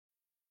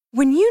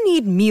When you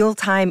need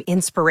mealtime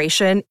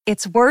inspiration,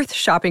 it's worth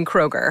shopping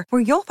Kroger,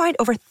 where you'll find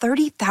over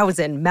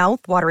 30,000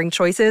 mouth-watering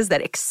choices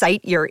that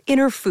excite your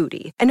inner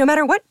foodie. And no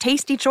matter what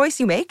tasty choice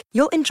you make,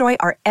 you'll enjoy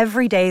our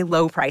everyday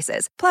low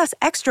prices, plus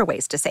extra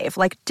ways to save,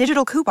 like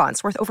digital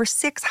coupons worth over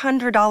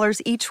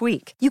 $600 each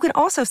week. You can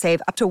also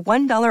save up to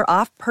 $1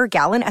 off per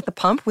gallon at the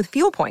pump with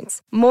fuel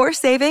points. More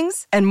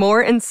savings and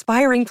more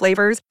inspiring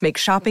flavors make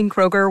shopping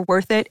Kroger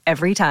worth it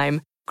every time.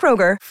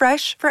 Kroger,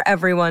 fresh for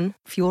everyone.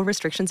 Fuel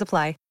restrictions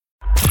apply.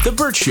 The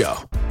Bert Show.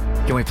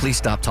 Can we please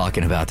stop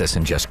talking about this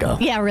and just go?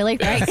 Yeah, really?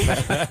 Great.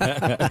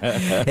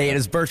 Hey, it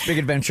is Bert's Big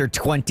Adventure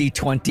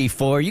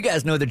 2024. You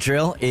guys know the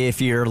drill.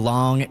 If you're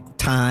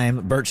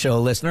long-time Bert Show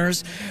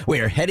listeners, we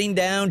are heading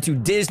down to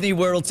Disney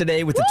World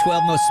today with the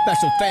 12 most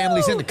special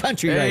families in the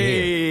country right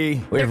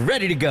here. We're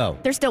ready to go.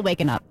 They're still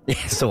waking up.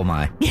 Yeah, so am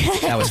I.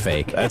 That was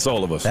fake. That's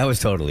all of us. That was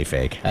totally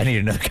fake. I need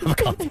another cup of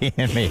coffee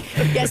in me.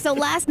 Yeah, so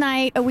last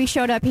night we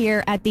showed up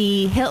here at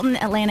the Hilton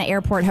Atlanta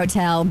Airport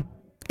Hotel.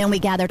 And we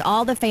gathered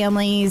all the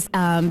families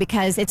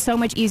because it's so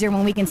much easier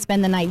when we can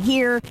spend the night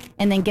here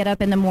and then get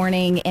up in the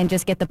morning and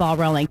just get the ball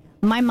rolling.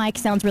 My mic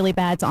sounds really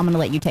bad, so I'm going to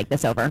let you take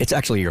this over. It's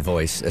actually your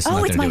voice. It's oh,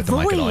 nothing it's to my do with the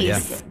voice. mic at all.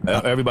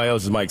 Yeah. Everybody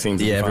else's mic seems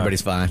to be fine.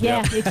 Everybody's fine.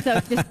 Yeah, it's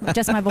so,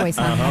 just my voice.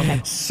 Huh?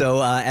 Okay.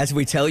 So as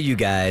we tell you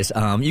guys,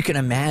 you can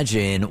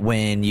imagine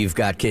when you've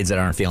got kids that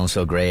aren't feeling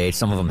so great.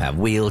 Some of them have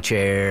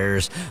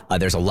wheelchairs.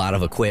 There's a lot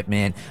of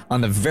equipment.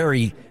 On the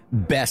very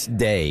best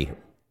day,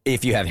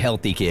 if you have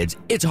healthy kids,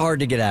 it's hard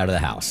to get out of the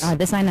house.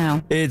 This I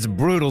know. It's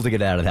brutal to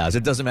get out of the house.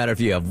 It doesn't matter if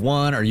you have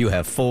one or you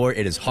have four.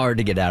 It is hard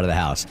to get out of the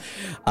house.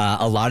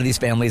 A lot of these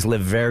families live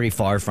very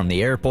far from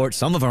the airport.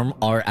 Some of them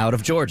are out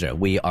of Georgia.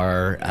 We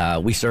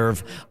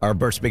serve our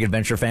Bert's Big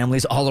Adventure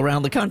families all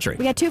around the country.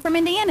 We got 2 from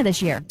Indiana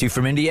this year. 2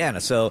 from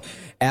Indiana. So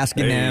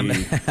asking them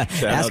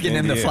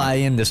to fly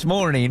in this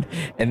morning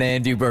and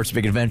then do Bert's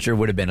Big Adventure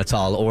would have been a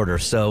tall order.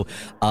 So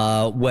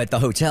what the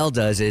hotel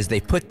does is they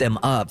put them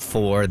up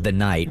for the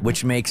night,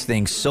 which makes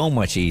things so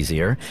much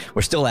easier.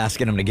 We're still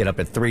asking them to get up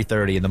at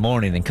 3:30 in the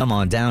morning and come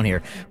on down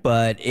here,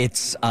 but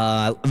it's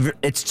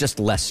just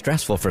less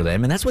stressful for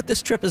them. And that's what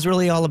this trip is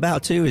really all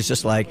about too, is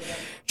just like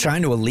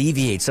trying to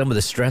alleviate some of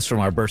the stress from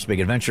our Bert's Big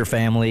Adventure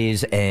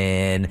families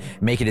and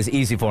make it as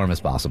easy for them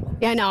as possible.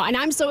 Yeah, no, and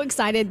I'm so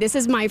excited. This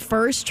is my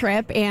first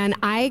trip, and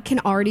I can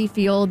already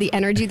feel the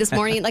energy this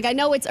morning. Like, I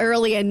know it's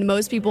early, and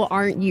most people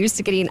aren't used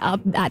to getting up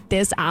at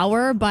this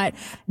hour, but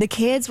the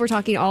kids were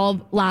talking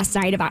all last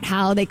night about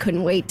how they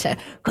couldn't wait to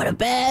go to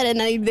bed, and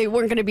they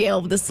weren't going to be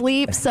able to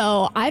sleep.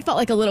 So I felt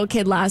like a little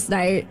kid last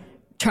night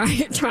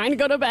trying to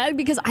go to bed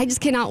because I just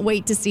cannot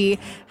wait to see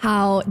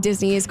how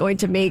Disney is going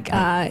to make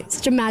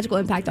such a magical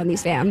impact on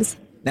these fams.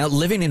 Now,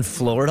 living in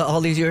Florida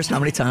all these years, how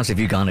many times have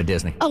you gone to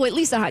Disney? Oh, at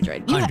least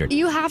 100. 100.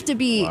 You have to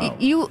be,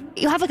 you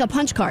have like a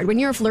punch card. When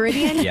you're a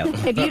Floridian,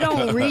 if you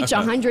don't reach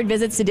 100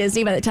 visits to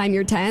Disney by the time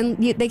you're 10,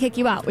 they kick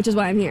you out, which is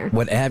why I'm here.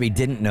 What Abby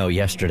didn't know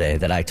yesterday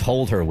that I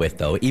told her with,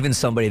 though, even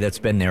somebody that's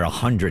been there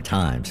 100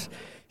 times,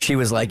 she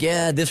was like,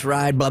 yeah, this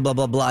ride, blah, blah,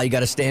 blah, blah. You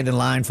got to stand in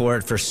line for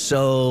it for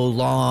so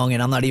long,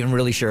 and I'm not even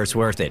really sure it's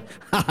worth it.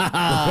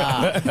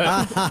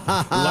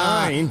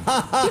 Line.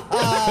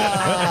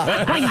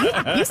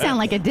 You sound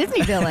like a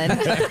Disney villain.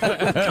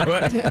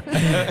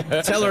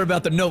 Tell her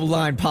about the no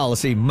line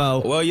policy,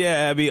 Mo. Well,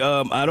 yeah, Abby,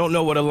 I don't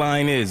know what a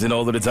line is in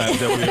all of the times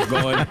that we are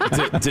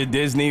going to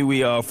Disney.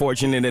 We are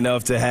fortunate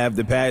enough to have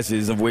the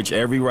passes, of which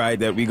every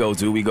ride that we go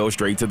to, we go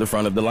straight to the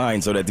front of the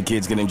line so that the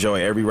kids can enjoy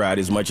every ride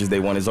as much as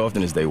they want, as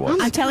often as they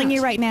want. I'm telling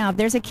you right now, if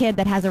there's a kid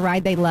that has a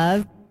ride they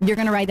love, you're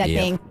going to ride that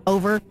thing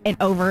over and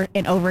over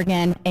and over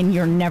again, and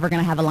you're never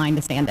going to have a line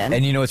to stand in.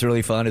 And you know what's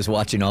really fun is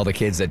watching all the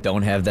kids that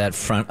don't have that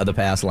front of the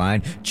pass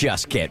line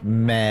just get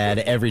mad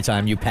every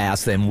time you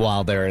pass them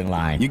while they're in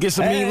line. You get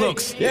some mean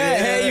looks. Yeah,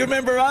 hey, you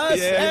remember us?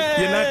 Yeah,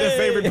 hey. You're not their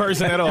favorite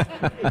person at all.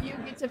 You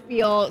get to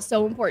feel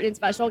so important and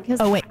special.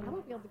 Oh, wait.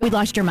 We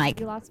lost your mic.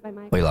 You lost my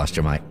mic. We lost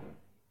your mic.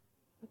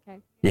 Okay.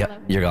 Yeah,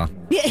 you're gone.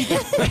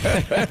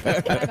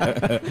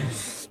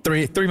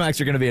 Three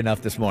mics are going to be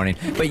enough this morning.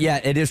 But yeah,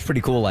 it is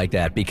pretty cool like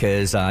that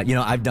because,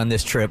 I've done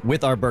this trip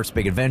with our Bert's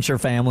Big Adventure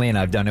family, and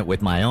I've done it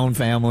with my own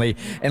family.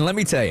 And let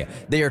me tell you,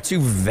 they are 2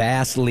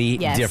 vastly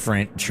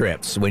different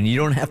trips. When you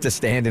don't have to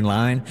stand in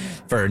line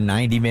for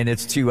 90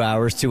 minutes, 2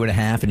 hours,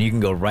 2.5, and you can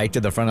go right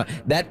to the front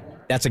of that.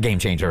 That's a game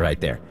changer right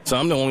there. So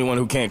I'm the only one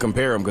who can't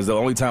compare them because the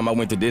only time I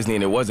went to Disney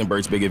and it wasn't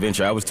Bert's Big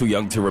Adventure, I was too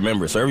young to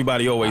remember. So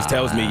everybody always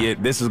tells me,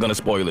 this is going to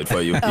spoil it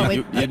for you.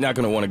 You're not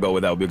going to want to go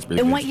without Bert's Big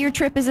Adventure. And what year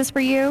trip is this for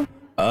you?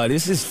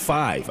 This is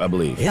 5, I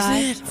believe.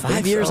 Is it?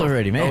 5 years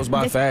already, man. Goes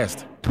by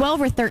fast.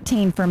 12 or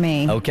 13 for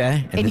me.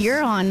 Okay. And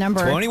you're on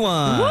number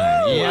 21. Woo!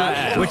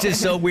 Yeah. Which is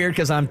so weird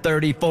because I'm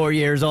 34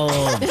 years old.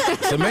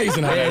 It's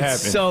amazing how that happened.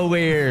 It's so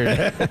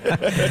weird.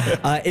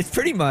 It's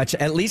pretty much,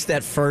 at least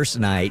that first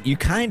night, you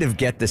kind of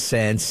get the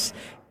sense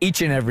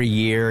each and every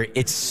year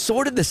it's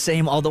sort of the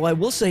same, although I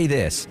will say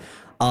this.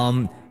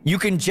 You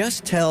can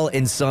just tell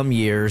in some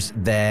years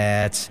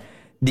that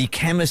the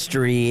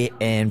chemistry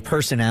and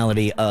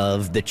personality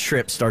of the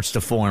trip starts to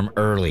form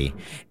early.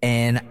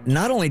 And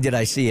not only did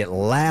I see it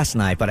last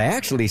night, but I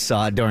actually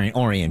saw it during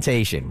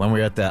orientation when we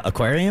were at the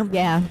aquarium.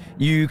 Yeah.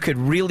 You could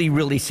really,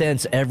 really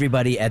sense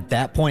everybody at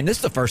that point. This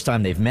is the first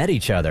time they've met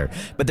each other,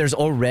 but there's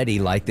already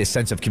like this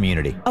sense of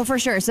community. Oh, for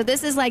sure. So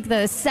this is like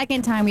the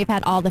second time we've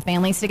had all the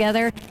families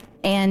together.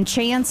 And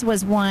Chance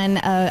was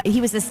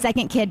he was the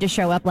second kid to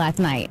show up last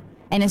night.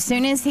 And as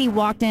soon as he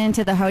walked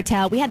into the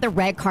hotel, we had the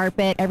red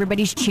carpet.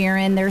 Everybody's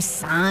cheering. There's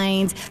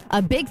signs.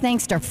 A big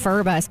thanks to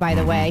Furbus, by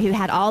the way, who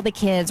had all the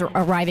kids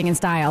arriving in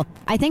style.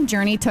 I think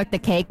Journey took the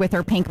cake with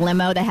her pink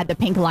limo that had the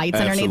pink lights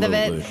underneath of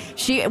it.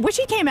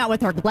 She came out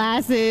with her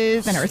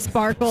glasses and her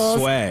sparkles.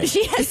 Swag.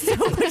 She has so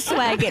much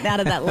swag getting out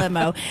of that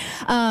limo.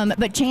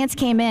 But Chance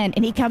came in,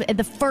 and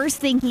the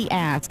first thing he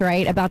asked,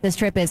 right, about this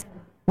trip is,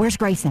 where's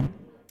Grayson?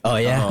 Oh,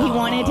 yeah? He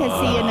wanted to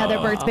see another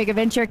Bert's Big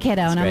Adventure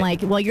kiddo. And I'm like,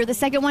 well, you're the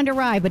second one to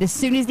arrive, but as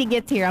soon as he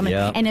gets here,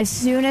 and as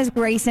soon as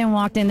Grayson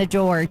walked in the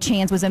door,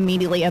 Chance was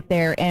immediately up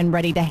there and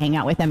ready to hang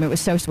out with him. It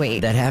was so sweet.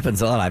 That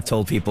happens a lot. I've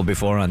told people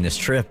before on this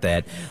trip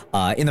that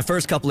in the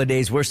first couple of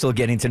days, we're still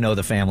getting to know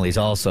the families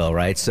also,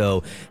 right?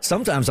 So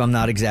sometimes I'm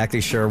not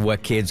exactly sure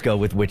what kids go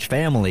with which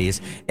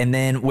families. And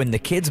then when the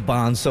kids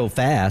bond so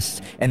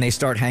fast and they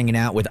start hanging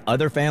out with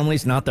other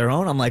families, not their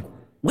own, I'm like,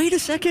 wait a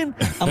second.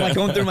 I'm like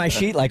going through my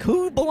sheet, like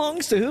who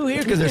belongs to who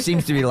here? Because there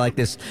seems to be like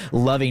this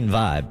loving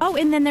vibe. Oh,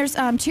 and then there's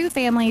two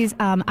families,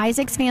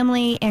 Isaac's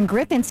family and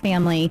Griffin's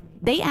family.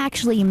 They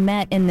actually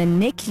met in the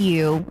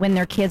NICU when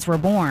their kids were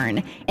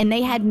born, and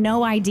they had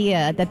no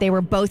idea that they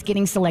were both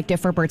getting selected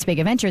for Bert's Big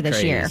Adventure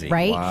this year,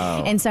 right?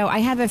 Wow. And so I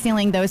have a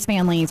feeling those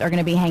families are going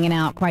to be hanging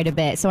out quite a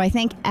bit. So I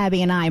think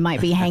Abby and I might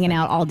be hanging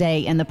out all day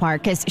in the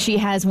park because she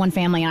has one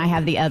family and I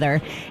have the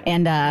other,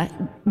 and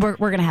we're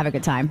going to have a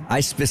good time.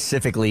 I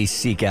specifically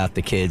seek out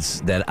the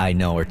kids that I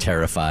know are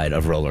terrified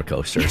of roller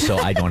coasters, so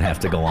I don't have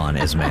to go on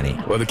as many.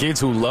 Well, the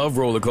kids who love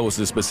roller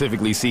coasters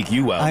specifically seek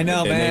you out. I know,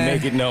 and man. they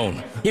make it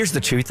known. Here's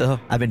the truth, though.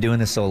 I've been doing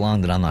this so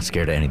long that I'm not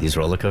scared of any of these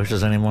roller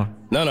coasters anymore.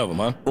 None of them,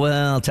 huh?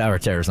 Well, Tower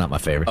of Terror is not my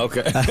favorite.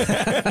 Okay.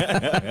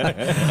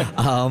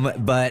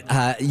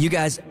 But you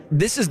guys,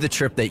 this is the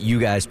trip that you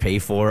guys pay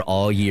for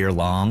all year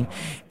long.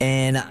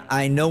 And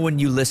I know when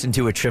you listen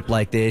to a trip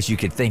like this, you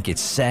could think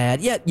it's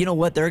sad. Yet, you know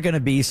what? There are going to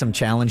be some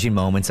challenging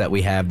moments that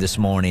we have this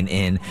morning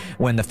in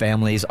when the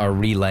families are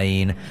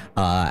relaying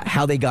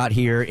how they got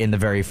here in the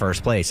very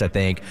first place. I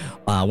think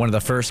one of the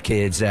first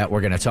kids that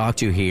we're going to talk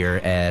to here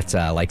at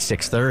like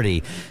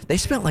 6:30, they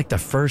spent like the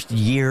first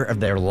year of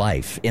their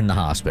life in the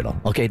hospital.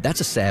 Okay, that's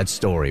a sad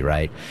story,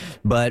 right?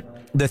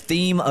 But the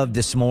theme of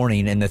this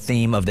morning and the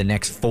theme of the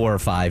next 4 or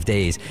 5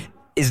 days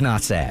is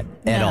not sad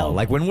at all.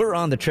 Like when we're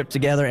on the trip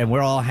together and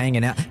we're all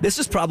hanging out, this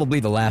is probably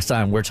the last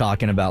time we're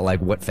talking about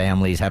like what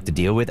families have to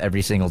deal with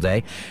every single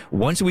day.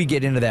 Once we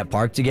get into that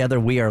park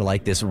together, we are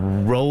like this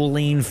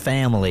rolling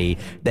family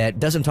that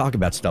doesn't talk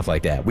about stuff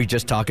like that. We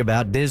just talk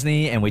about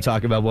Disney and we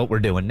talk about what we're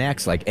doing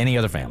next like any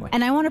other family.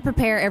 And I want to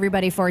prepare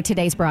everybody for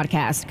today's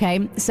broadcast,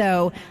 okay?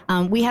 So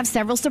we have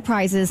several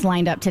surprises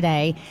lined up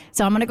today.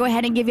 So I'm going to go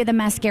ahead and give you the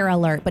mascara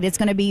alert, but it's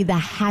going to be the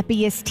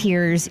happiest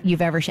tears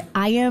you've ever shed.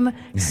 I am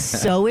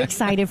so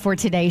excited for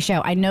today's show.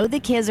 I know the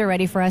kids are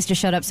ready for us to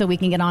shut up so we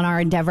can get on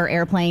our Endeavor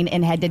airplane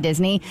and head to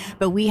Disney,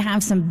 but we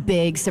have some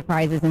big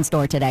surprises in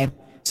store today.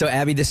 So,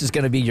 Abby, this is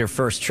going to be your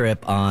first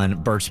trip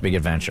on Bert's Big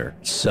Adventure.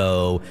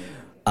 So,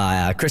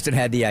 Kristen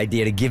had the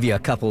idea to give you a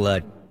couple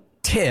of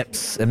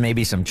tips and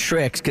maybe some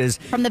tricks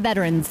from the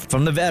veterans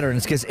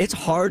because it's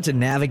hard to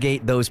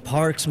navigate those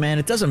parks, man.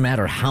 It doesn't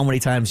matter how many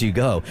times you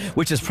go,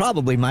 which is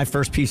probably my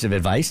first piece of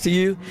advice to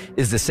you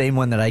is the same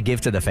one that I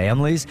give to the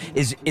families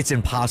is it's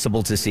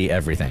impossible to see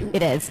everything.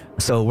 It is.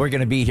 So we're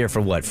going to be here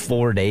for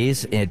 4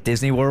 days at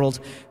Disney World,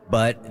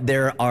 but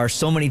there are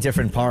so many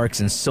different parks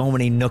and so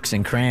many nooks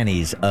and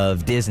crannies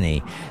of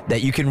Disney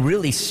that you can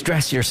really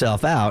stress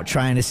yourself out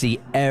trying to see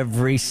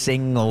every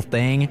single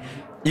thing.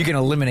 You can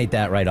eliminate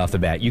that right off the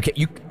bat.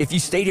 If you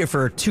stayed here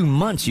for 2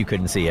 months, you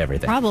couldn't see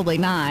everything. Probably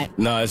not.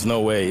 No, it's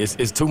no way.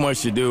 It's too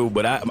much to do.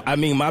 But I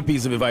mean, my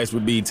piece of advice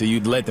would be to you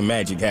let the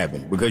magic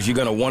happen because you're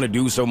going to want to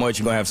do so much.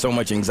 You're going to have so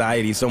much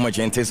anxiety, so much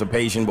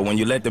anticipation. But when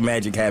you let the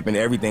magic happen,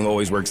 everything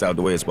always works out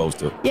the way it's supposed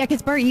to. Yeah,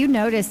 because Bert, you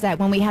noticed that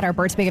when we had our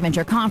Bert's Big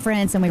Adventure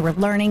conference and we were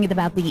learning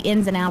about the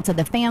ins and outs of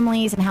the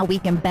families and how we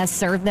can best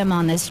serve them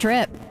on this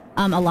trip,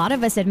 a lot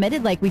of us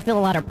admitted like we feel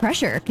a lot of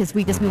pressure because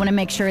we want to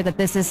make sure that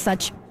this is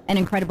such an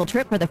incredible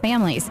trip for the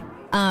families.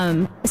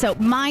 So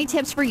my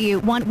tips for you,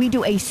 one, we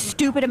do a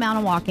stupid amount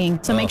of walking,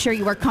 so make sure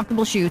you wear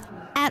comfortable shoes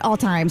at all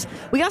times.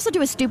 We also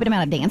do a stupid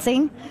amount of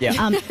dancing.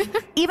 Yeah.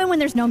 Even when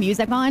there's no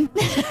music on.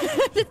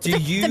 It's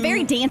a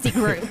very dancey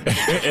group.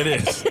 It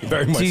is.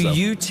 Very much so. Do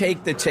you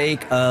take the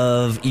take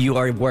of you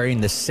are wearing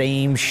the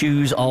same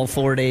shoes all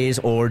 4 days,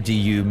 or do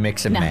you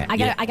mix and match?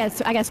 I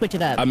gotta switch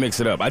it up. I mix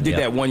it up. I did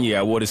that one year.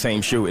 I wore the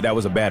same shoe. That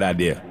was a bad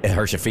idea. It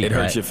hurts your feet. It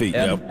hurts your feet.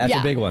 Yep. That's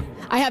a big one.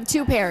 I have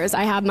 2 pairs.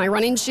 I have my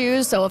running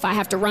shoes, so if I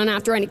have to run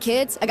after any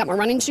kids, I got my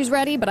running shoes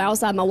ready, but I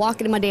also have my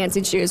walking and my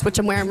dancing shoes, which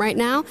I'm wearing right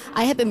now.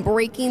 I have been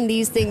breaking these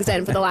these things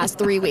in for the last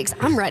 3 weeks.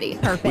 I'm ready.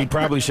 Perfect. We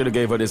probably should have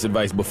gave her this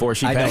advice before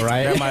she I packed. know,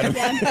 right? That might have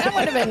That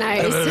would have been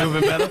nice.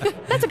 been better.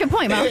 That's a good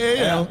point,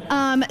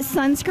 Mom.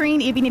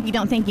 Sunscreen, even if you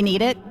don't think you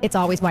need it, it's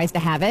always wise to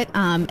have it.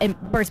 And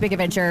Bert's Big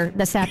Adventure,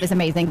 the staff is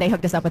amazing. They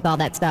hooked us up with all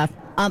that stuff.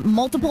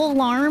 Multiple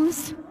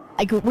alarms.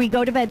 Like, we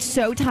go to bed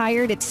so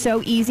tired, it's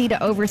so easy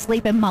to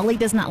oversleep, and Molly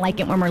does not like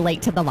it when we're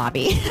late to the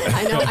lobby.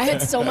 I know. I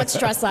had so much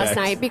stress last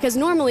night because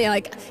normally,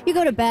 like, you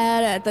go to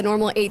bed at the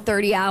normal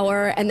 8:30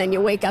 hour and then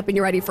you wake up and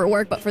you're ready for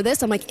work. But for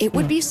this, I'm like, it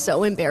would be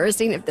so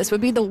embarrassing if this would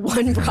be the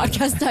one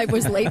broadcast I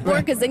was late for,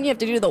 because then you have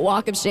to do the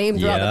walk of shame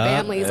throughout the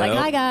family. It's like,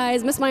 hi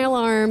guys, missed my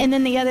alarm. And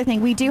then the other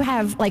thing, we do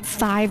have like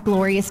 5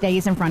 glorious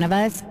days in front of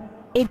us.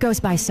 It goes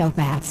by so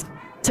fast.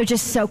 So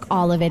just soak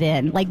all of it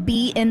in. Like,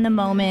 be in the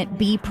moment,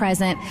 be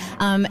present.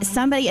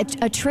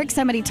 A trick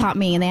somebody taught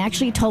me, and they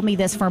actually told me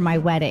this for my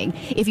wedding.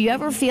 If you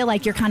ever feel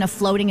like you're kind of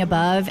floating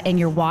above and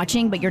you're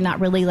watching, but you're not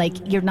really, like,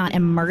 you're not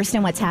immersed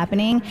in what's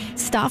happening,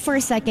 stop for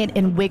a second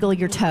and wiggle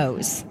your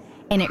toes.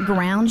 And it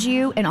grounds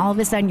you, and all of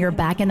a sudden you're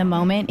back in the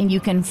moment, and you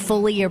can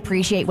fully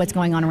appreciate what's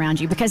going on around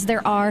you, because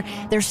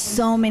there's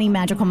so many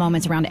magical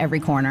moments around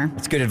every corner.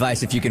 It's good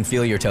advice if you can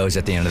feel your toes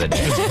at the end of the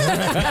day.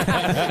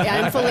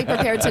 Yeah, I'm fully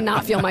prepared to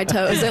not feel my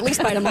toes, at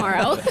least by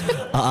tomorrow.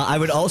 I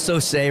would also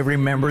say,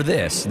 remember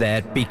this,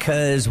 that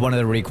because one of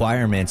the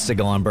requirements to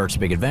go on Bert's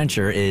Big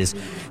Adventure is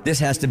this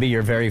has to be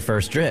your very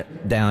first trip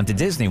down to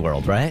Disney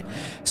World, right?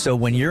 So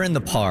when you're in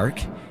the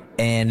park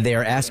and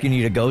they're asking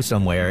you to go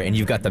somewhere and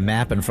you've got the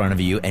map in front of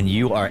you and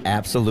you are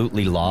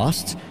absolutely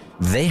lost,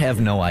 they have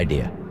no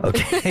idea,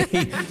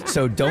 okay?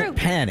 So don't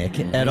panic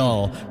at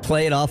all.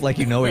 Play it off like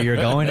you know where you're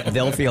going.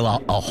 They'll feel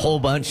a whole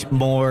bunch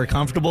more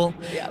comfortable.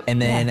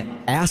 And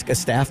then ask a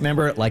staff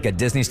member, like a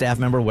Disney staff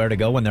member, where to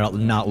go when they're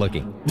not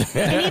looking.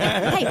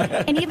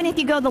 And even if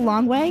you go the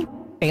long way,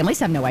 families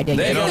have no idea.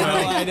 They don't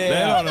know. They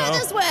don't Go know.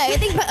 this way.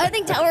 I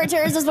think Tower of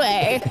Terror is this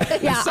way.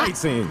 Yeah,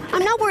 Sightseeing.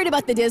 I'm not worried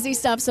about the Disney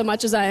stuff so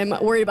much as I'm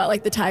worried about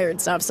like the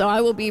tired stuff. So I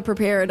will be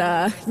prepared.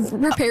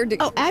 Prepared to.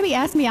 Oh, Abby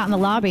asked me out in the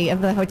lobby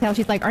of the hotel.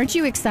 She's like, "Aren't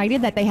you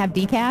excited that they have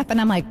decaf?" And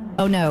I'm like,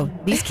 "Oh no,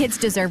 these kids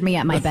deserve me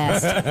at my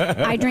best.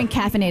 I drink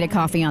caffeinated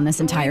coffee on this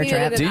entire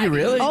trip." Do you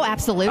really? Oh,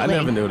 absolutely. I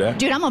never knew that.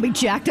 Dude, I'm gonna be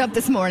jacked up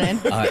this morning.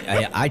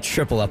 I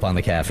triple up on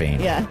the caffeine.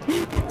 Yeah.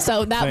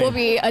 So that Same. will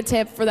be a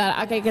tip for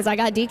that. Okay, because I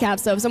got decaf.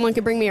 So if someone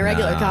could bring me a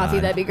regular coffee,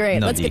 that'd be great.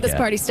 no Let's get this decaf.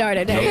 party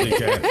started.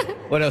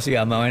 What else you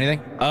got, Mo?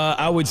 Anything?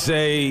 I would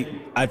say,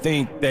 I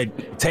think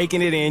that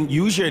taking it in,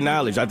 use your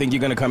knowledge. I think you're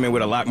going to come in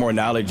with a lot more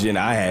knowledge than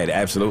I had,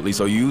 absolutely.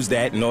 So use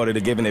that in order to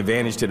give an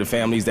advantage to the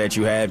families that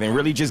you have, and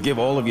really just give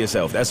all of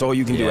yourself. That's all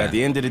you can do. Yeah. At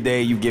the end of the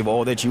day, you give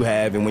all that you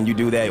have, and when you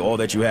do that, all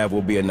that you have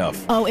will be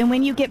enough. Oh, and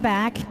when you get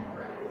back,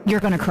 you're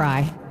gonna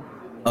cry.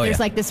 Oh, There's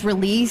yeah. like this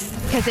release,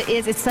 because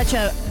it's such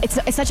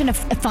a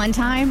fun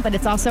time, but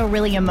it's also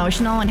really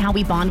emotional, and how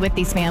we bond with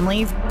these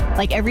families.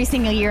 Like, every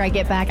single year I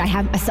get back, I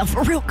have myself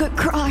a real good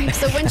cry.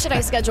 So when should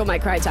I schedule my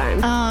cry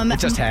time? It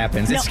just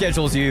happens. no. It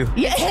schedules you.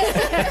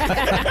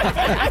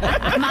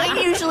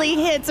 Mine usually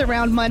hits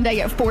around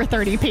Monday at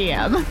 4:30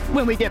 p.m.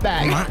 when we get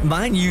back.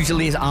 Mine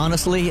usually is,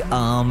 honestly,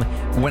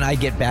 when I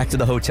get back to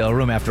the hotel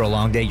room after a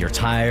long day. You're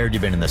tired,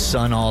 you've been in the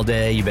sun all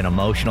day, you've been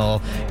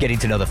emotional, getting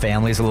to know the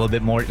families a little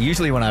bit more.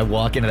 Usually when I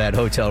walk into that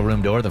hotel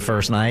room door the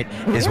first night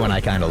is when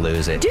I kind of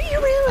lose it. Do you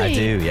really? I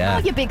do, yeah. Oh,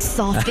 you big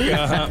softy.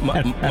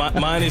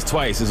 Mine is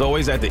twice. It's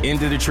always at the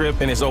end of the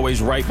trip, and it's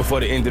always right before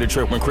the end of the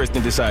trip when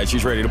Kristen decides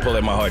she's ready to pull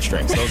at my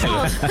heartstrings. Those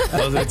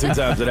are the 2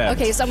 times that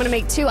happens. Okay, so I'm going to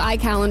make 2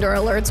 iCalendar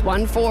alerts,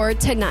 one for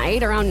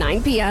tonight around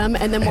 9 p.m.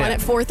 and then one at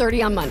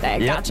 4:30 on Monday.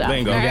 Yep, Gotcha.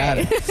 bingo. All Got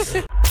right.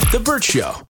 it. The Bert Show.